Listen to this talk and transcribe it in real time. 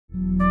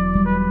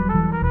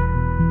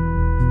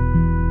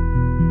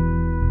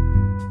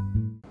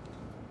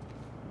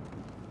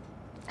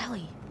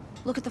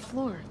Look at the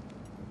floor.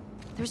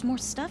 There's more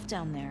stuff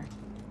down there.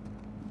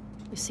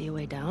 You see a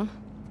way down?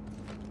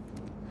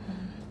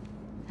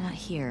 Not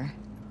here.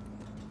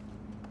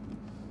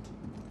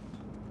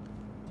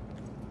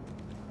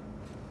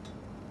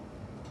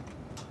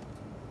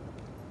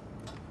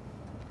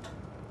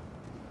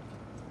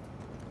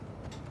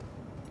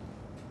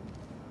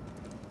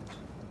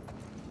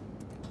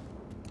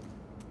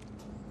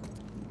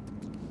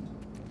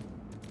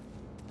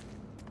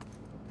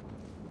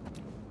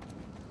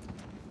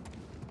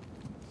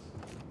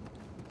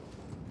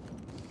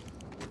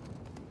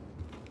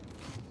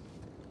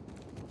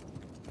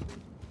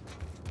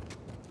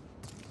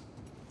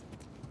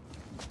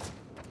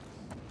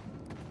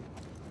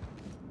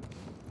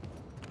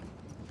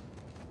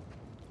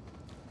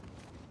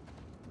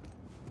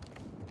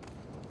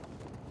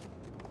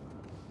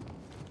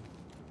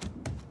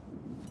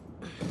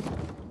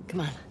 Come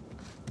on.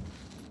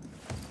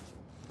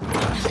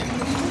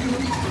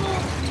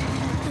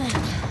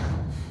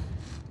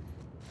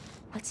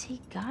 What's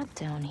he got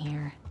down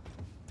here?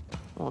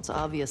 Well, it's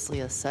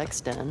obviously a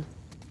sex den.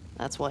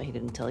 That's why he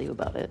didn't tell you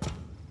about it.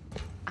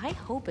 I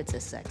hope it's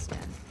a sex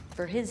den.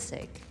 For his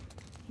sake.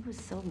 He was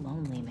so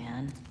lonely,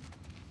 man.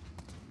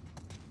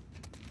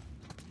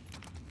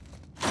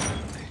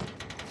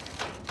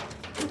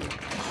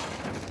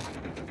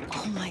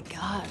 Oh my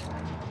god.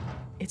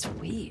 It's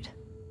weed.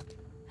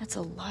 That's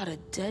a lot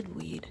of dead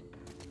weed.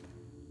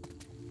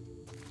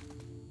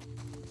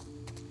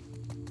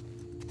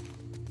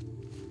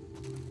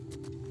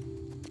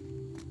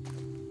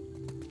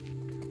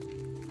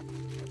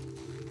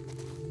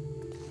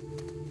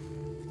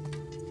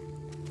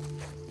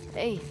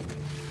 Hey,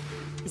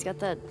 he's got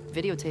that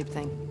videotape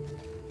thing.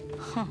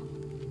 Huh.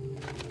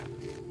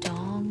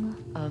 Dong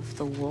of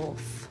the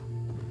Wolf.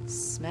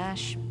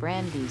 Smash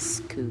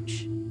Brandy's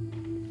cooch.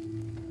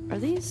 Are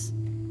these?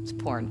 It's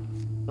porn.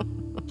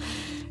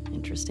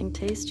 Interesting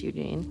taste,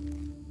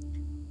 Eugene.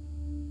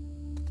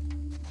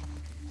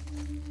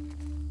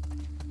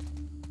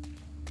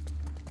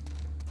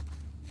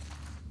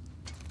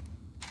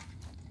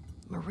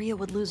 Maria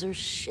would lose her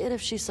shit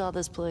if she saw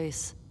this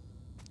place.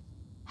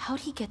 How'd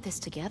he get this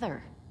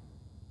together?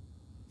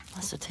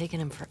 Must have taken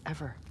him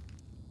forever.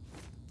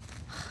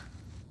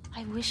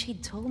 I wish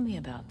he'd told me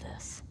about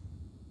this.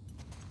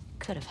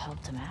 Could have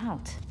helped him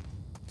out.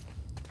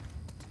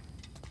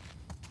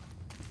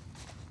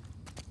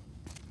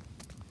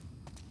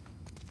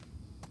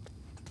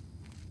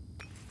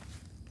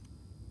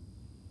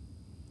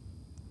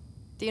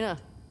 Dina,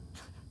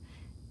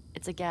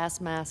 it's a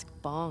gas mask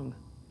bong.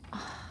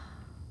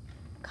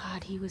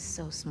 God, he was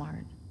so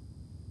smart.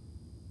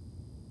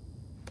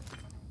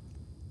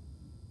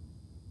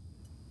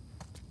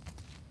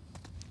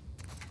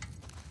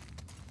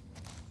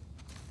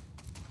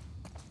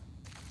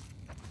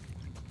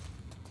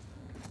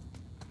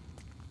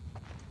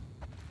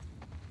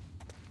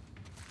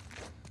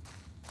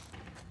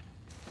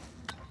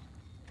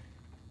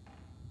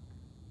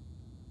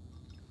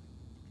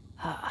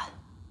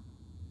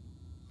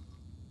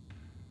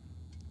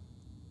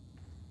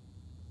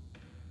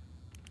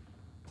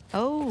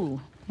 Oh,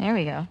 there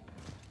we go.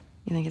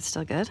 You think it's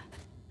still good?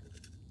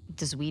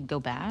 Does weed go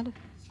bad?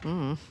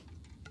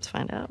 Let's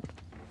find out.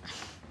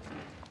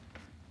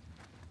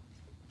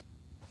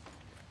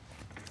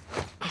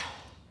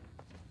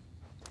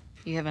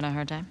 You having a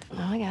hard time?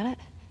 No, I got it.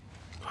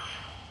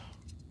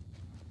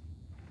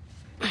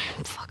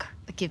 Fuck.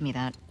 Give me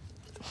that.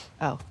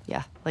 Oh,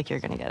 yeah, like you're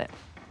gonna get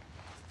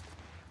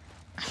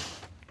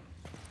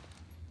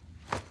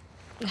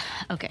it.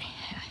 Okay.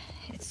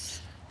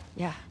 It's...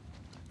 Yeah.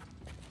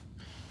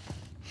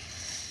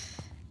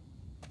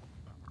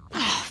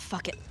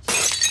 Fuck it.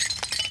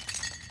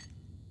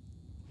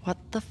 What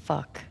the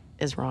fuck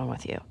is wrong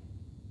with you?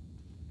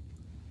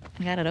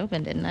 I got it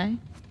open, didn't I?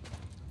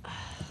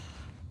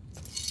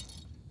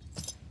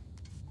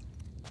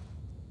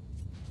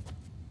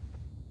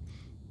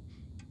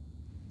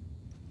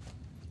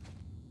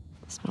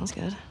 Smells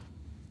good.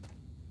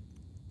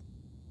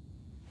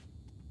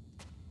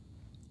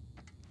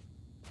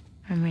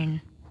 I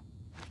mean...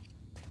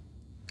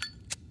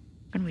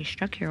 gonna be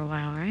stuck here a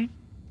while, right?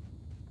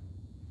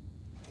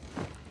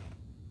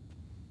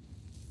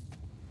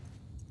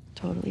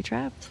 Totally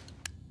trapped.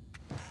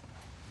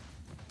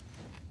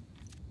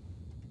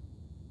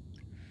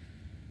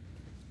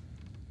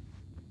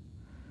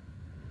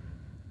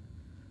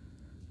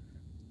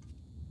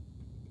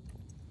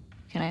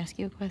 Can I ask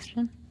you a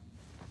question?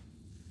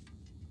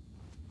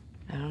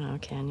 I don't know,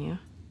 can you?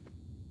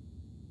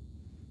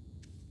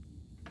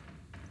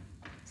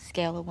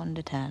 Scale of 1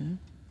 to 10.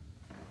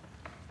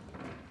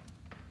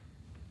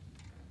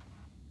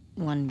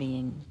 1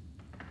 being,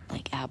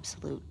 like,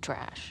 absolute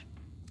trash.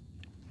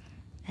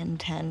 And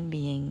 10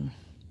 being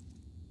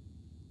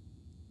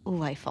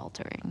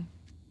life-altering.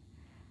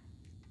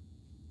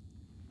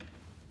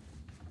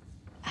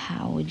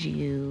 How would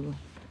you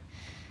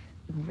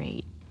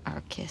rate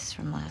our kiss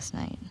from last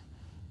night?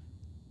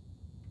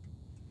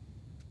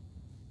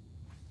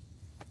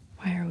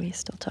 Why are we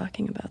still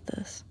talking about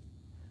this?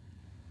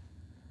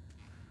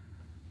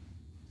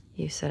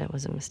 You said it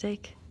was a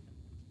mistake.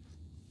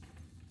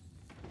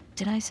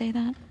 Did I say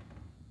that?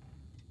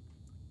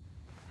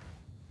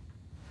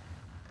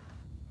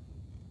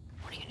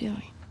 What are you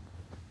doing?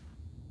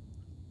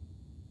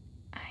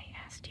 I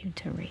asked you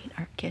to rate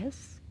our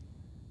kiss.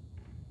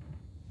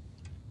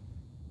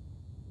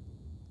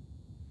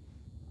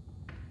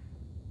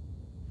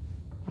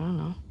 I don't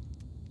know.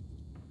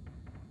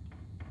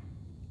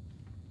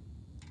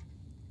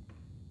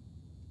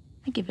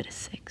 I give it a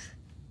 6.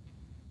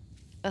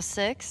 A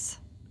 6?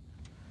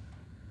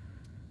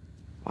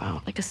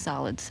 Wow. Like a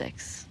solid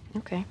 6.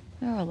 Okay.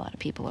 There are a lot of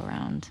people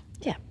around.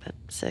 Yeah, but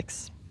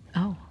 6.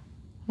 Oh,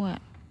 what?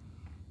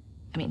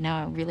 I mean, now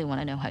I really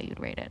want to know how you'd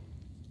rate it.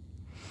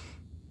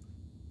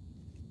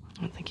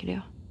 I don't think you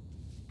do.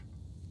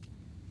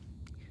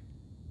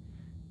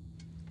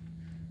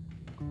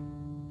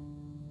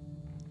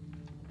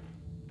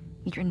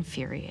 You're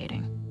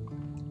infuriating.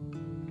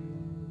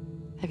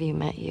 Have you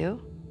met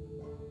you?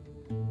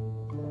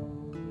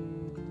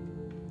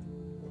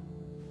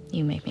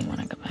 You make me want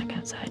to go back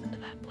outside into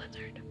that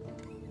blizzard.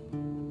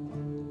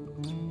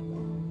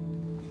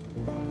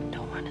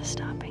 No one is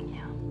stopping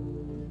you.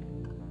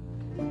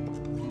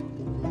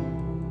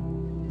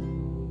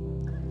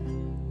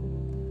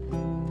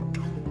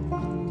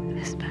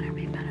 This better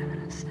be better than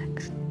a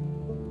 6.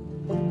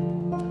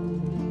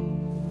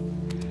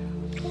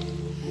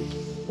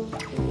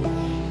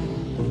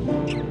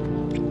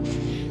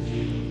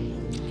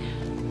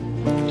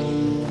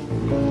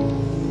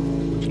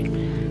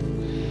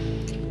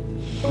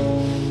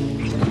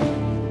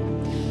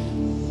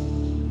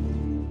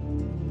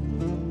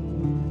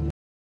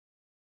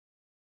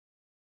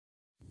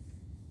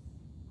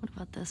 What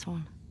about this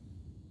one?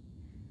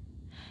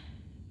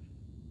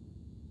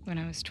 When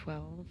I was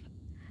 12,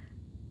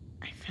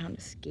 I found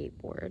a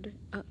skateboard.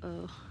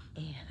 Uh-oh.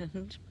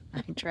 And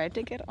I tried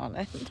to get on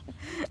it.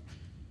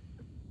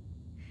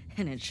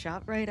 And it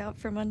shot right out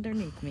from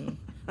underneath me.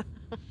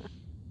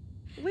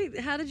 Wait,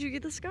 how did you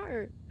get the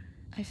scar?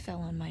 I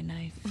fell on my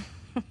knife.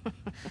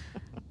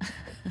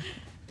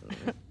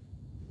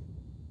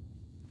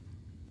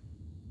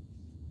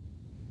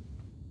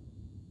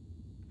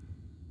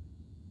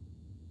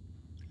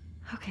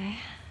 Okay.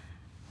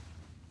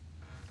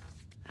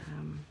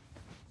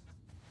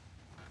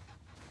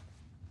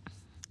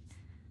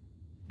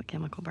 The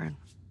chemical burn.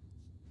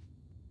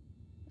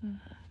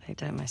 I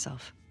did it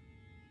myself.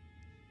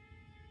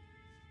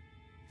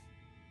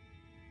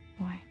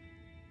 Why?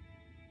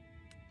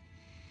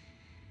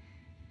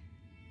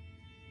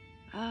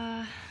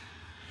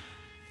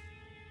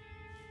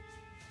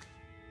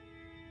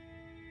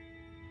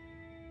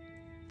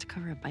 To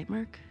cover a bite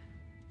mark.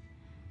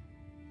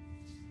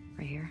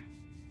 Right here.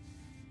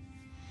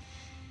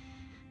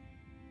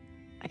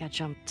 I got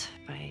jumped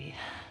by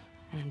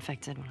an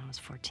infected when I was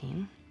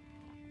 14.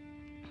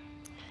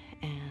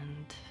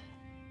 And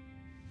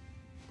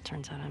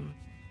turns out I'm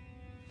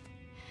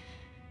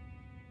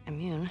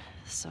immune,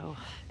 so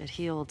it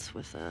healed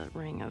with a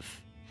ring of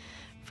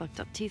fucked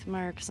up teeth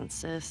marks and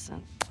cysts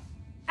and...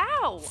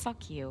 Ow!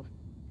 Fuck you.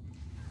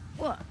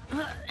 What?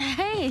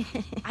 Hey!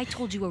 I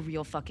told you a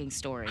real fucking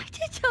story. I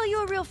did tell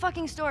you a real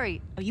fucking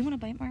story. Oh, you want a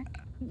bite mark?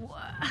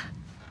 What?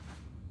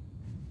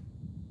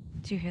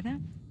 Do you hear that?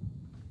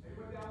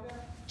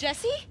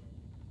 Jesse?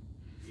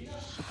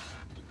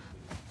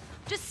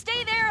 Just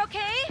stay there,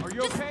 okay? Are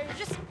you okay?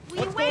 Just, will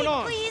What's you wait, going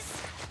on?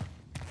 please?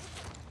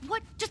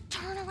 What? Just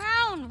turn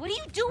around. What are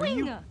you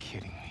doing? Are you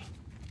kidding me?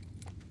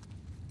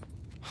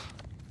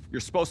 You're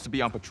supposed to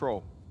be on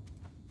patrol.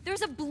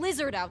 There's a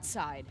blizzard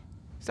outside.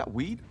 Is that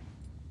weed?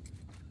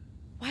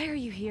 Why are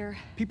you here?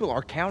 People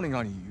are counting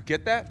on you, you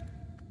get that?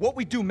 What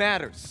we do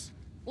matters.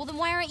 Well, then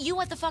why aren't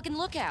you at the fucking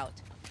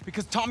lookout?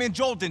 Because Tommy and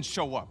Joel didn't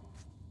show up.